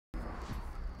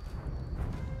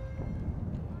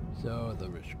So the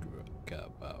rich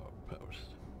got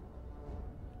outpost.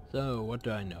 So what do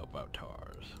I know about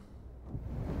Tars?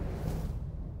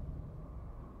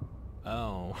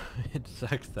 Oh, it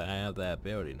sucks that I have that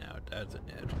ability now, doesn't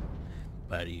it,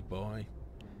 buddy boy?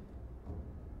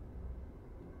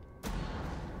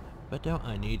 But don't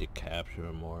I need to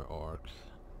capture more orcs?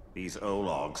 These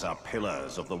Ologs are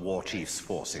pillars of the War Chief's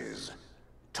forces.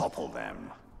 Topple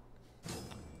them.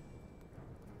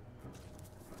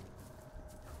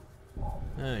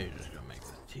 Oh, you're just gonna make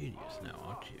this tedious now,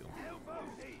 aren't you?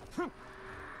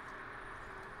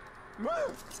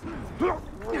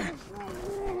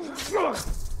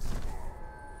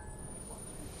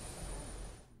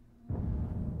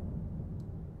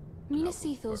 Minas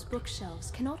Ithil's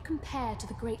bookshelves cannot compare to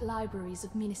the great libraries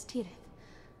of Minas Tirith,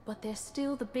 but they're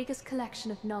still the biggest collection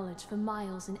of knowledge for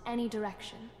miles in any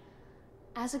direction.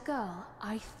 As a girl,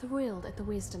 I thrilled at the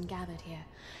wisdom gathered here.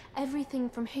 Everything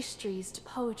from histories to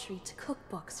poetry to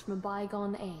cookbooks from a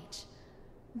bygone age.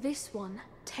 This one,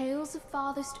 Tales of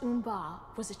Farthest Umbar,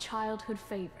 was a childhood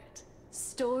favorite.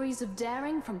 Stories of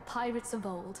daring from pirates of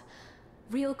old.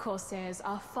 Real corsairs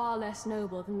are far less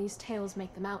noble than these tales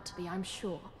make them out to be, I'm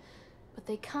sure. But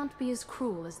they can't be as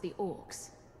cruel as the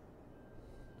orcs.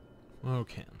 Oh,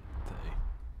 can't they?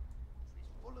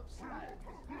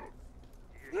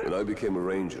 When I became a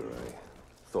ranger, I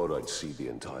thought I'd see the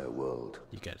entire world.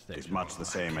 You guys think It's much the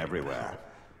same everywhere.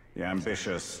 The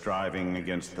ambitious striving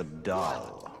against the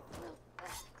dull.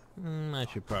 I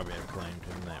should probably have claimed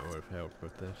him. That would have helped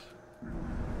with this.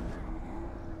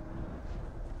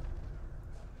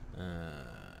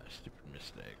 Stupid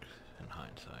mistakes in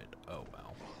hindsight. Oh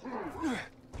well.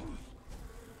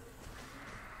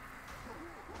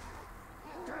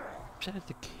 Decided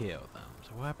to kill them. So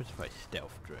what happens if I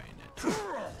stealth drain it?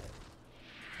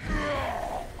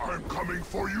 I'm coming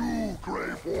for you,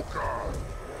 Grave Walker!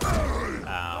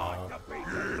 Ow.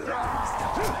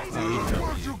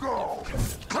 Where'd you go?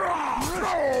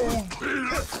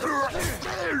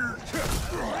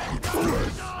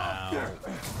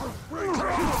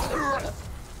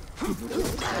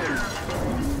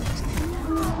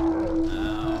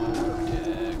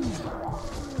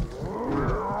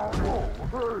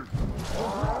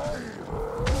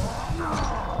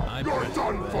 You're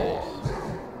done for!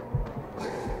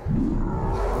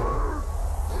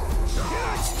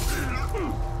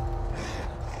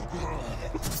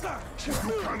 You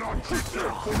cannot keep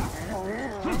them!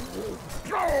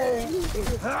 Go!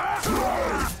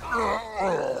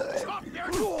 Stop there! I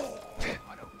don't care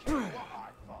what I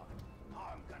thought.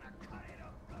 I'm gonna cut it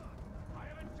up good. I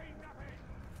haven't seen nothing.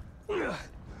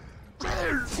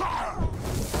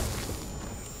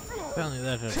 Apparently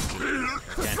that has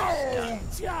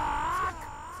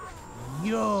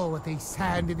You're what they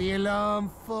sounded the alarm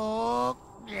for.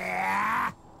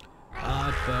 Yeah.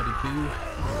 odd buddy boo.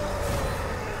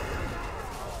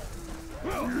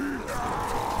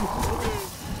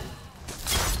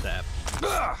 Step.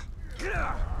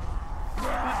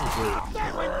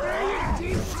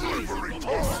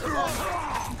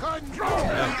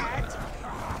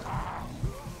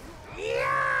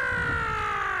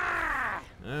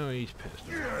 Oh, he's pissed.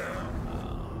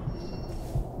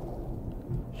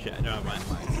 Shit, I don't have my mic.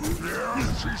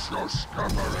 She's your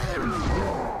scupper!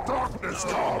 Darkness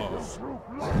comes!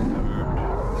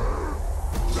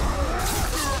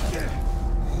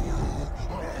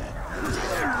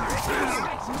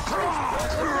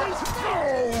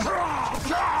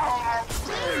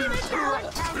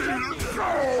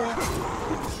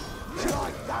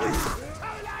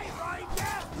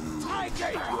 I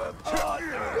gave you a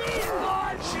partner.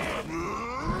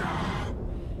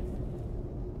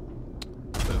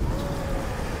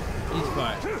 He's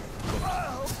fine.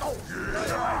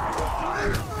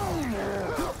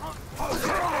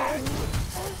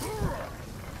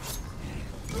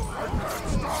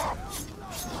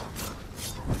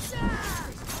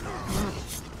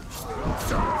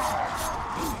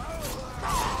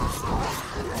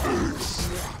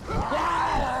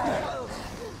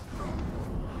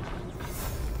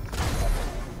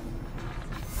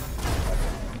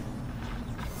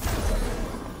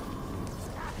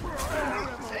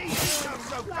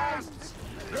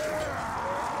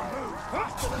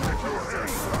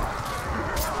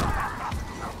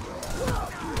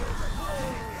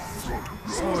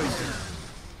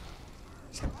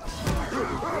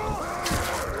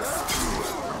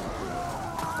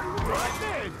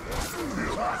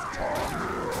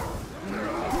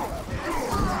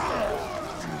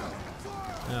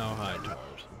 Oh, hi,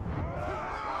 Tars.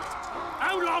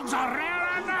 Outlaws are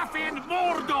rare enough in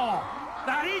Mordor.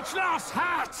 They're each lost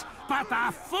hats, but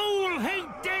the fool who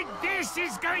did this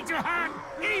is going to hurt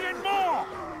even more.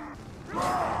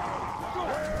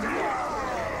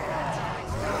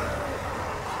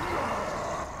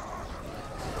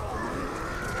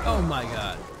 Oh my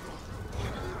god.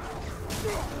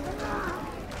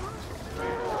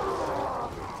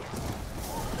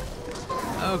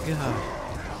 Oh god.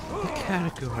 The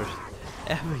categories.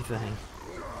 Everything.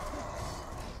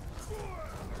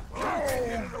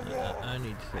 I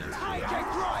need to think.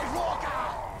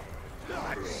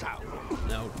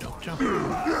 No, don't jump.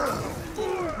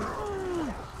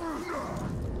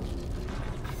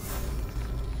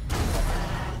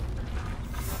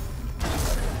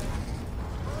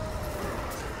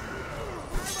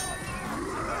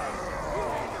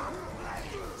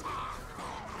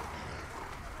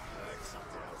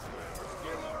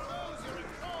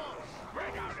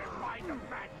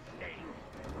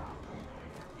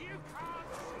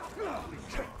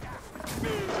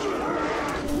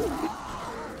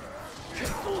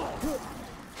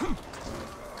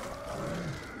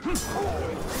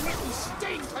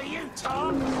 Sting for you,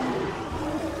 Tom!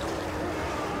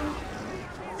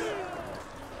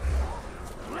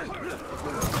 Ranger!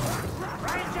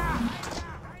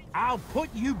 I'll put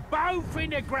you both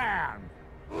in the ground!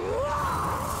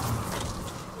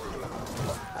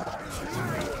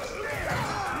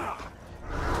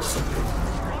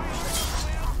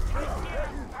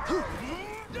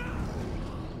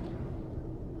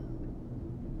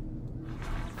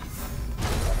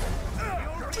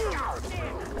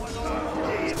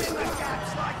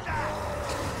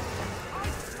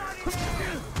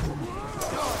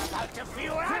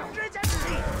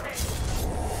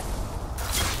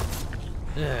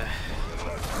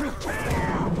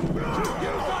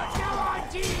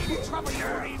 Trouble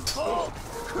you're in for!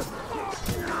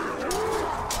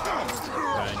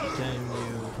 Trying to tame you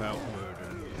without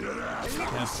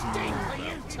murder. Sting for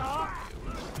you, Tom!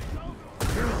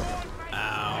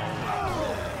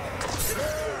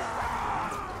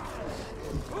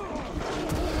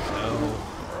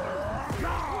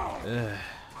 Ugh.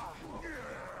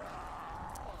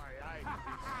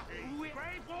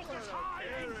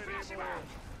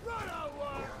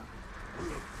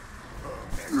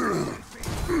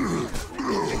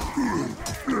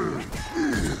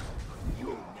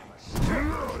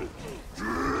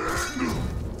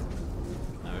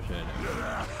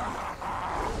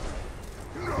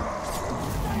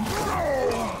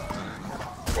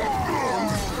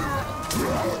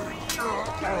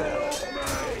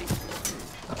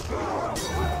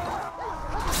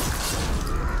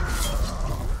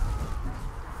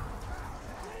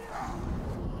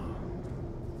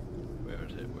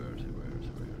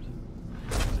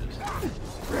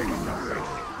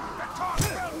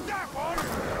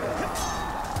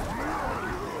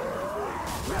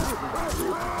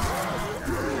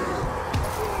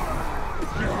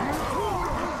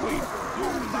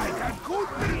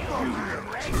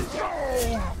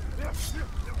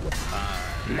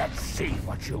 Let's see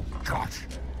what you got.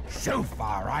 So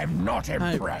far, I'm not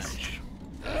impressed.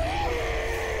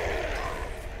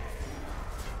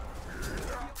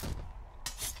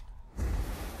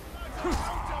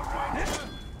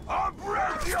 I'll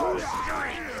break your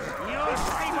strength! You'll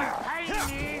see what pain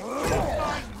is when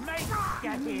my mates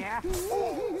get here.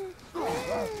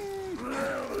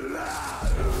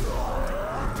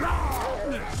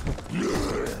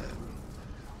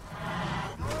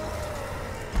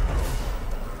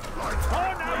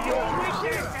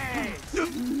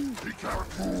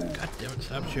 God damn it,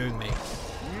 stop shooting me.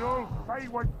 You'll say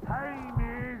what pain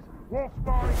is whilst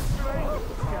my strength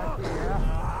gets here.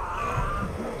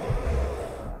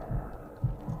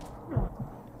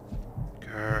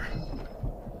 Grr.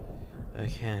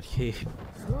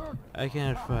 I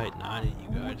can't fight none of you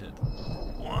guys at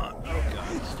once. Oh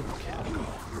god, stupid cat.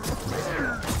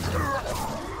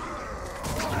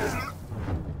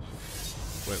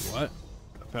 Wait, what?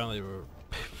 Apparently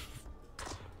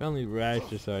Rash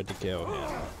decided to kill him.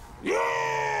 You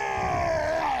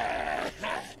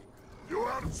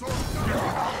have some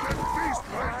feast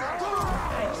like that.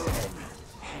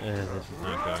 This is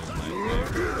not going like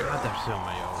this. God, there's so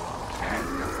many old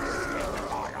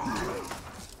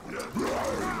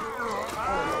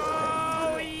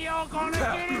Oh, you're gonna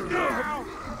get it now!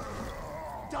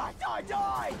 Die, die,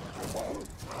 die!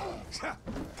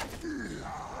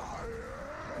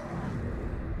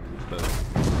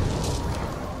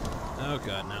 Oh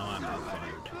god, now I'm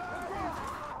fired.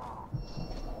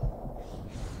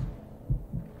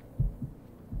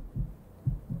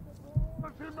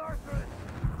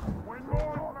 When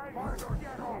more mates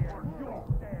get here, you're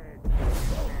dead.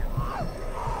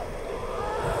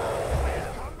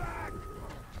 Come back!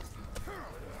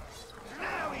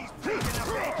 Now he's picking a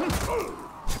bit.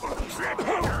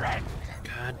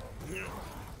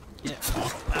 Yeah.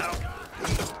 Ow.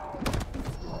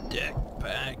 Dick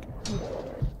bag.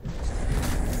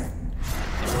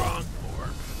 The wrong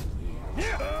orb.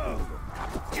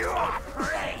 You are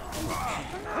free!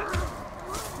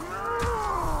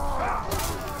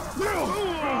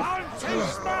 I'm too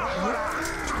smart for that!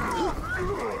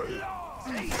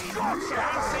 Gotcha!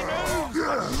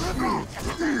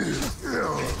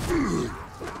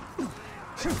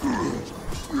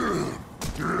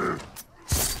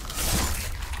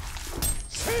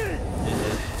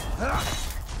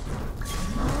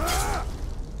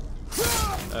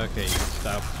 Okay,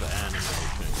 stop the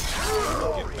animation.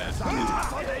 Get back.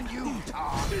 Tougher than you,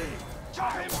 Tom.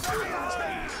 Chop him from your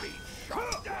teeth.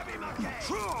 Stab him again.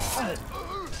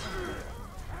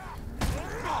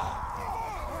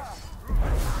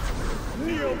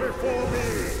 Kneel before me!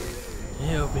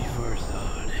 Kneel before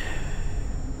Zod.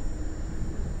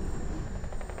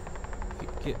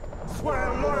 Get. Swear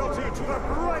loyalty to the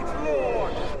Great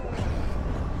Lord!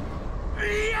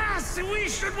 Yes! We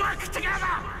should work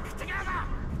together! Work together!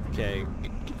 Okay,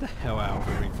 get the hell out of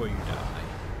here before you die.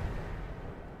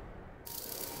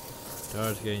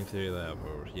 Starts getting 3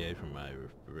 levels. Yay for my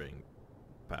ring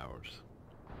powers.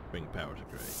 Ring powers are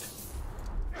great.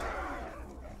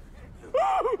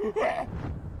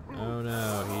 Oh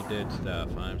no, he did stuff.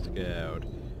 I'm scared.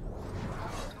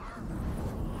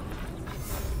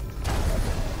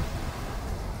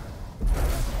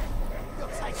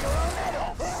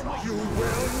 You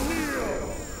will kneel!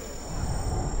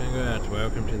 Congrats,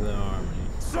 welcome to the army.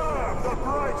 Serve the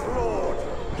Bright Lord!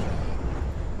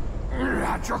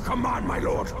 At your command, my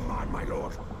lord. Command, my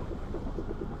lord.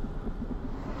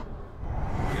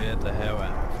 Get the hell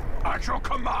out. At your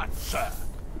command, sir.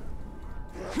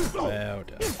 Well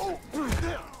done.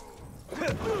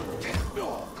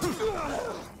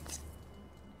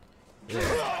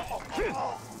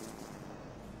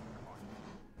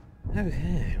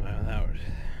 Okay, well that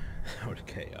was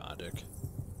chaotic.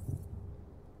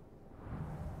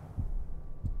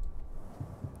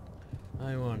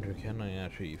 I wonder, can I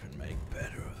actually even make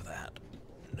better of that?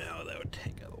 No, that would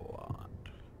take a lot.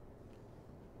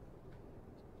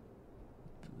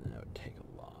 That would take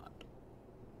a lot.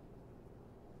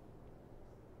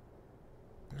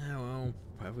 Oh, well,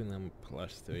 having them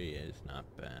 +3 is not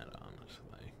bad,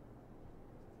 honestly.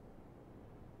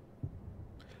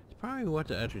 It's probably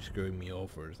what's actually screwing me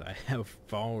over is I have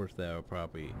followers that are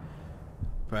probably...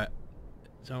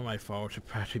 Some of my followers are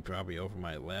probably over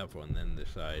my level and then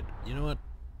decide, you know what,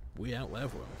 we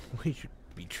out-level him. We should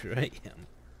betray him.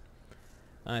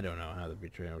 I don't know how the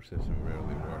betrayal system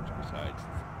really works besides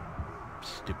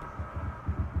stupid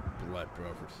blood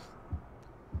brothers.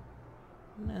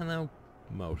 And they're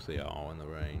mostly all in the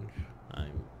range.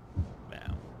 I'm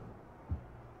down.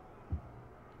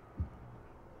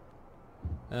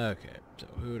 Okay, so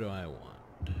who do I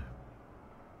want?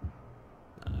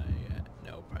 I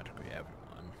know practically everyone.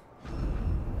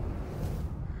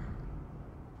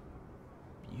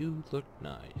 You look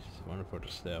nice. Wonderful to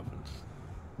stealth and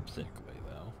sickly,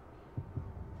 though.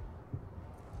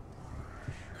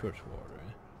 Curse water.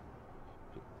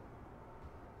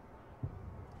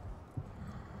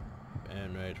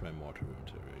 And rage my mortal wound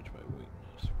to rage my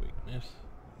weakness.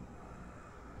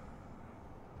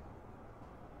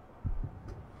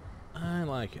 I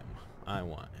like him. I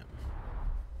want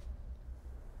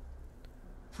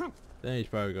him. Then he's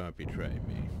probably gonna betray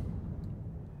me.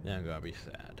 Then I'm gonna be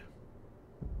sad.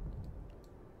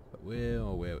 But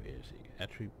where is he?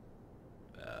 Actually,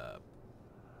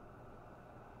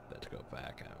 let's go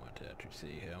back. I want to actually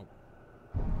see him.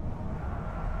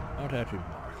 I want to actually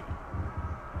mark him.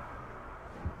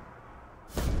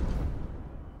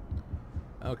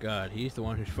 Oh god, he's the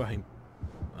one who's fighting.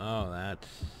 Oh, that's...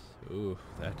 Ooh,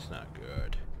 that's not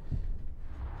good.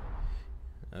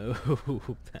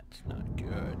 Oh, that's not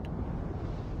good.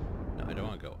 No, I don't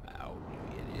want to go out, you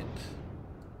idiot.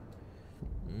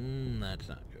 That's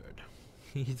not good.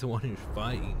 He's the one who's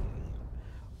fighting.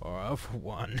 Or other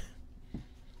one.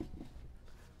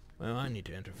 Well, I need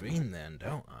to intervene then,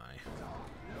 don't I?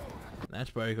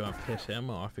 That's probably going to piss him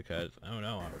off because, oh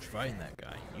no, I was fighting that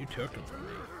guy. You took him from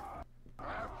me.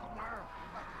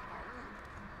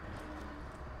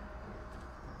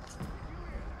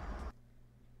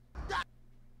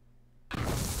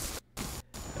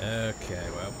 Okay,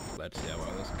 well, let's see how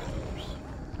well this goes.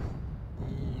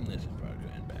 This is probably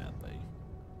going badly.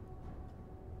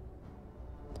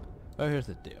 Oh, here's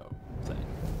the deal.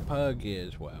 Pug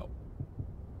is, well...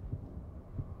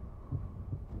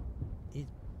 he's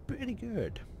pretty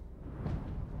good.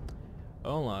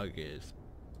 Olog is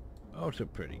also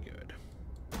pretty good.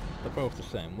 They're both the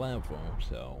same level,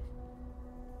 so...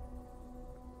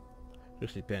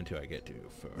 Just depends who I get to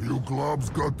first. You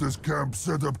globs got this camp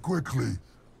set up quickly.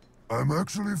 I'm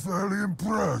actually fairly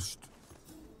impressed.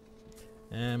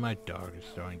 And my dog is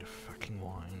starting to fucking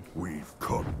whine. We've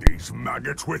cooked these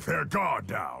maggots with their guard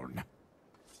down.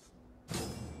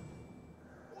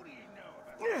 What do you know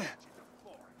about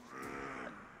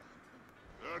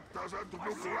That doesn't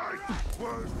look right.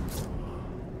 What?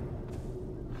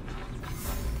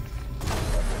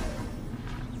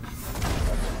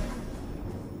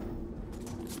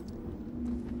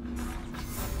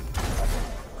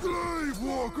 Grave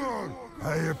Walker!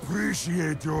 I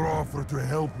appreciate your offer to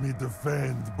help me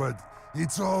defend, but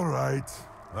it's all right.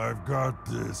 I've got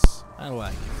this. I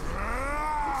like it.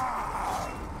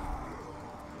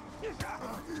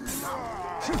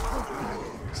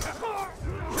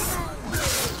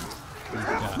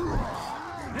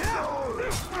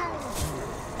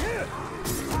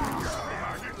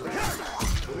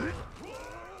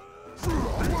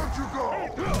 Where'd you go?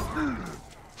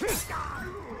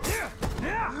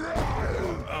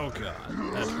 Oh god,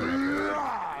 that's pretty.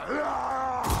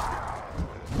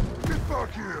 Get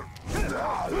back here!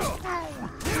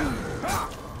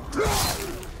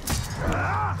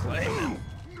 Claim him.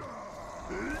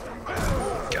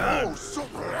 God.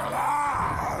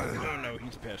 Oh no,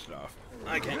 he's pissed off.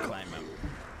 I can't claim him.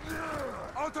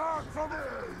 Attack from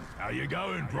How you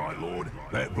going, Bright Lord?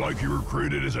 That bloke you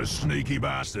recruited is a sneaky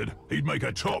bastard. He'd make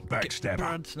a top backstabber.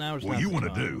 Bards, now is What not you the want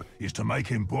to time. do is to make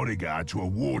him bodyguard to a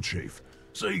war chief,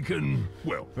 so you can,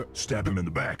 well, stab him in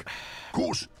the back. Of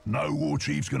course, no war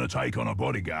chief's gonna take on a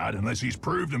bodyguard unless he's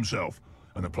proved himself.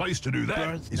 And the place to do that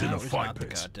Bards, is in now the is fight not the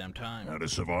pits. goddamn time. How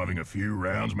does surviving a few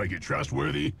rounds make you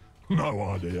trustworthy? No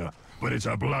idea, but it's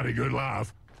a bloody good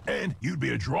laugh. And you'd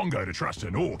be a drongo to trust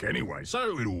an orc anyway,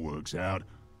 so it all works out.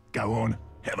 Go on,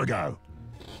 have a go.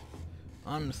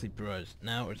 Honestly, bros,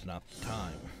 now is not the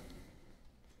time.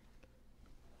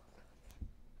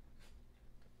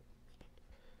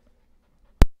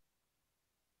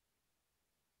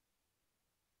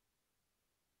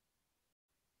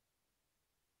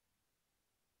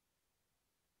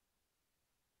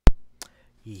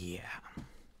 Yeah.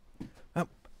 Oh,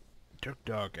 took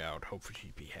dog out. Hopefully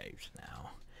she behaves now.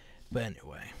 But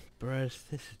anyway, bros,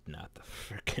 this is not the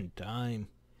frickin' time.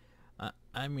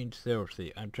 I mean,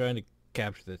 seriously, I'm trying to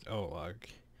capture this log.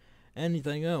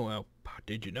 Anything, oh, well,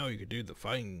 did you know you could do the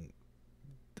fighting...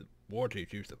 The war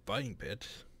chiefs use the fighting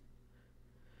pits?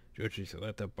 Judges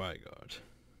select the bodyguards.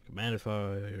 Commander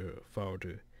forward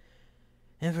to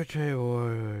infiltrate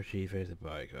war chief as the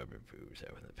bodyguard removes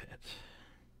out in the pits.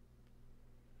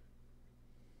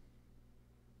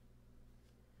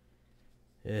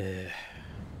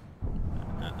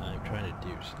 I'm trying to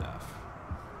do stuff.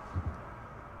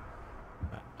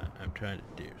 I'm trying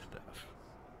to do stuff.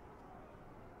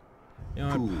 You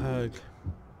know what, Pug?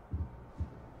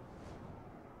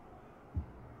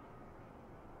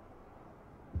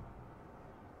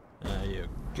 You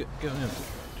go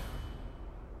infiltrate.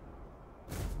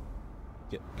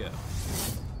 Go.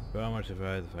 Bomber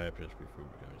survive the fire pits before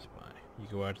becoming a spy. You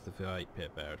can watch the fight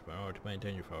pit barracks, but in order to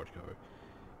maintain your forward cover,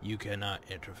 you cannot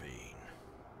intervene.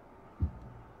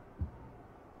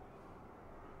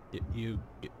 You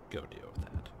go deal with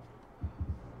that.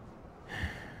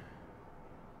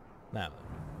 Now then,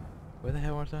 where the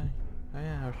hell was I? Oh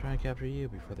yeah, I was trying to capture you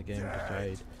before the game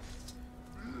decided.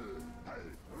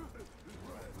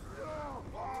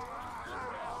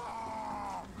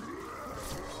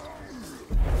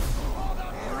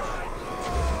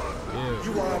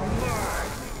 You are mine!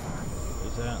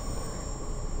 What's that?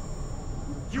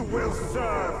 You will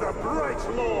serve the Bright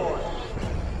Lord!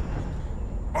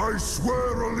 I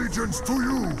swear allegiance to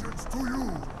you!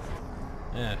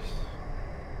 Yes.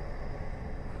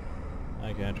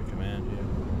 I got to command you.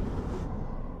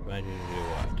 Command you to do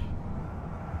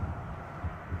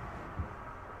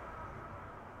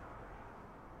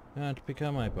what? To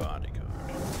become my bodyguard.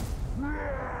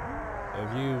 If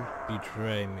you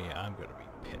betray me, I'm gonna be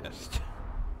pissed.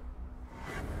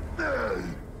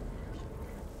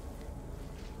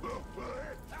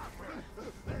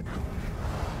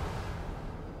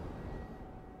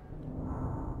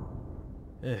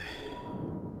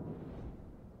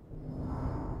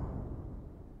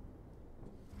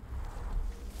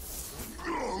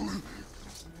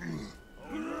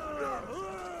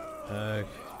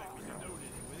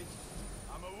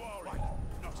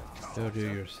 Go do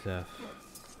your stuff.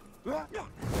 Me.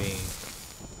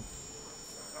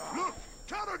 Look,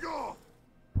 Canada!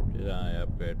 Did I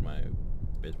upgrade my...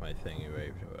 Is my thingy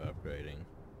ready for upgrading?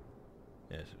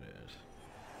 Yes it is.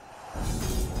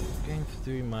 Gains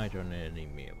 3 might on any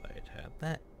melee attack.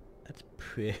 That's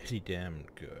pretty damn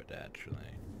good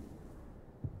actually.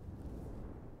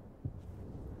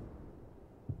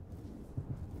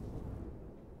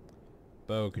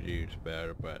 bow could use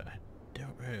better, but I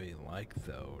don't really like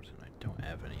those, and I don't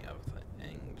have any other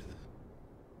things.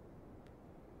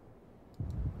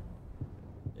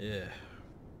 Yeah.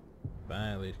 But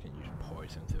I at least can use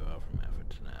poison through other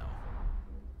methods now.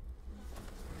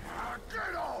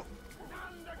 Get off!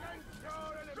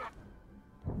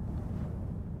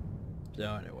 So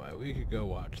anyway, we could go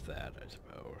watch that, I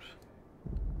suppose.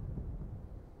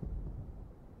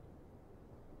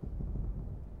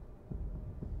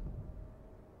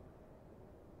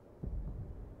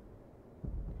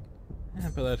 Yeah,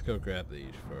 but let's go grab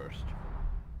these first.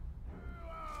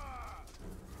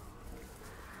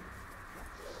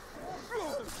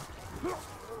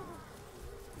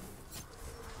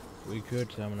 We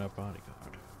could summon our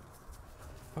bodyguard,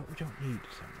 but we don't need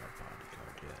to summon our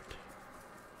bodyguard yet.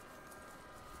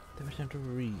 There isn't a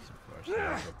reason for us to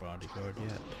have a bodyguard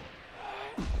yet.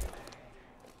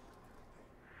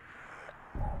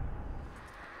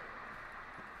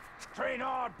 Train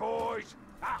hard, boys!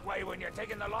 That way when you're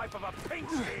taking the life of a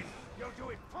pinkskin, you'll do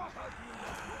it proper!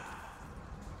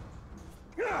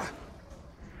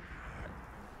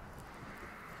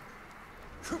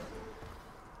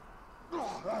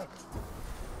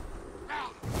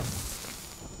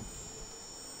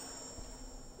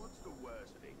 What's the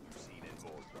worst thing you've seen in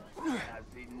Mordor? As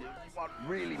in, what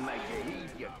really made you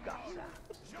heave your guts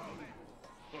out?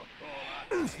 Oh,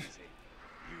 that's easy.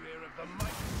 You hear of the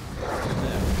might?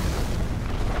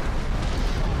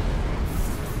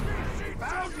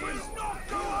 Bounties not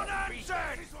go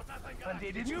unanswered! And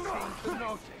he didn't seem to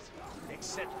notice,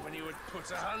 except when he would put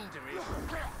a hand to it.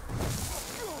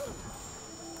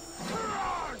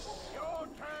 Your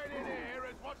turn in here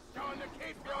is what's going to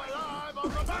keep you alive on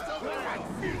the battlefield!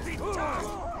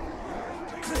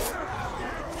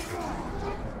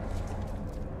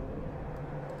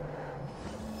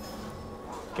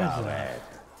 Go ahead.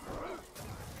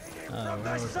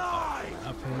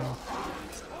 Uphill.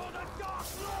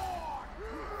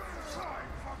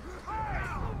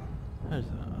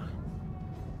 Huzzah.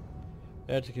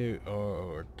 Execute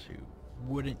or to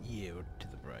wouldn't yield to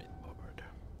the bright lord.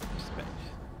 Space.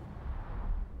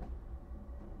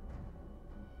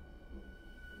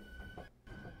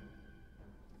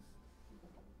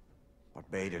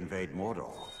 What bade invade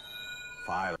Mordor?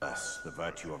 Fireless, the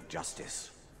virtue of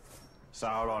justice.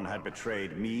 Sauron had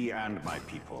betrayed me and my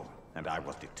people, and I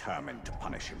was determined to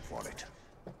punish him for it.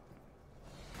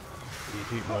 You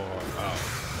keep more. Oh.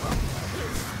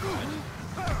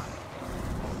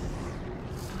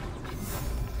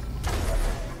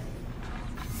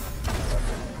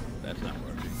 That's not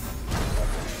working.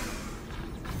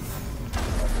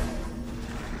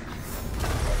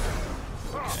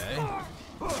 Okay.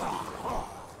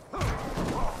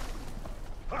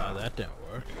 Oh, that didn't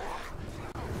work.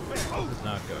 This is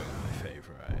not going in my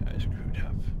favor. I screwed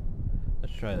up.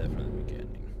 Let's try that from the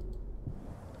beginning.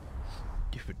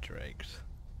 Stupid drakes.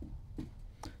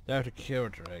 They have to kill a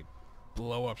drake,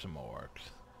 blow up some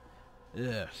orcs.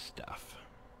 Ugh, stuff.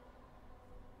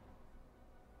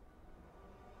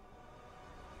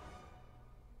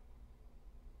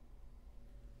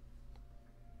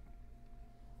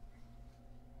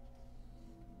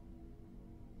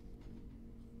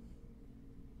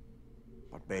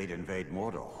 What bade invade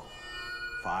Mordor?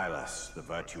 Fireless, the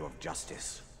virtue of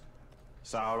justice.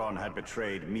 Sauron had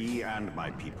betrayed me and my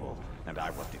people, and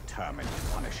I was determined to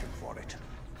punish him for it.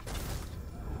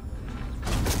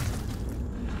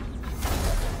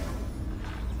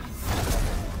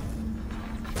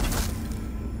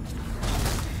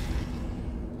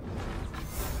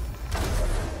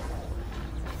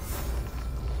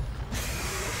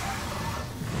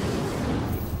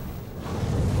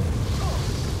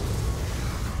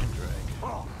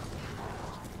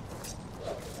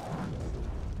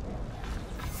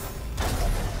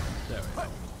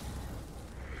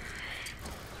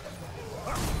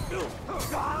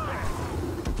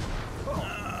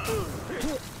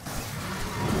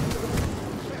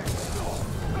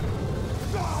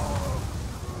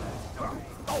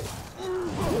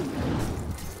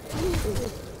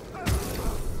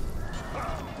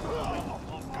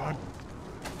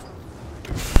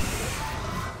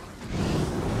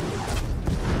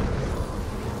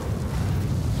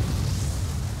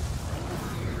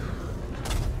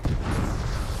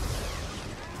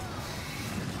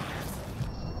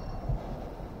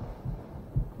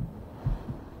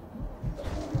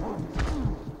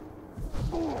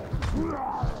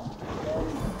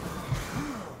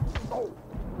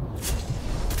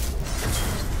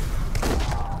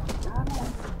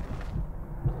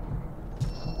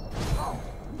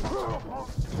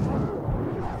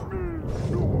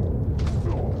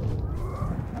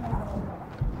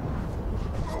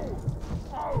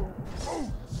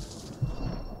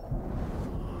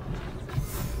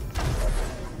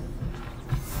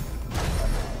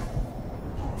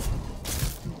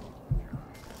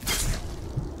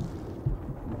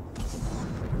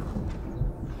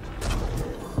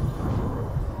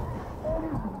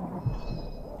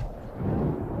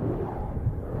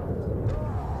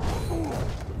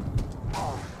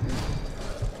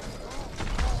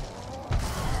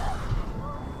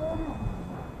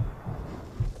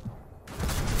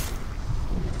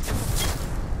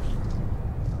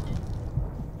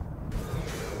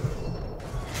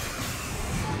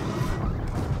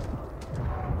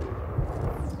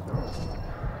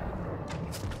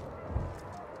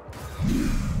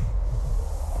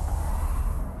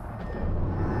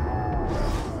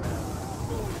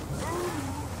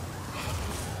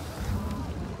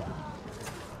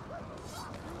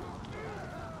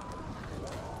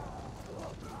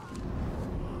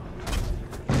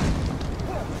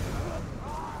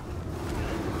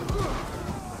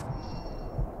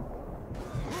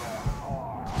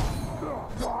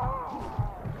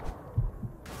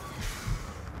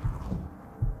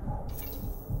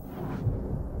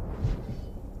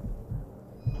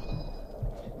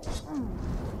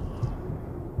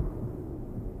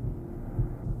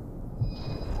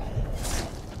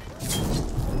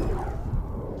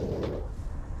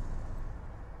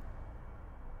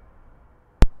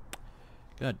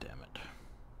 God damn it.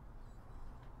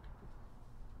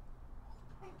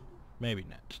 Maybe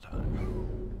next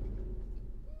time.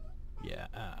 Yeah,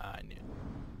 I knew.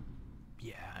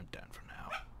 Yeah, I'm done for now.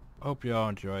 Hope you all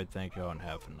enjoyed. Thank you all and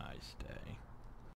have a nice day.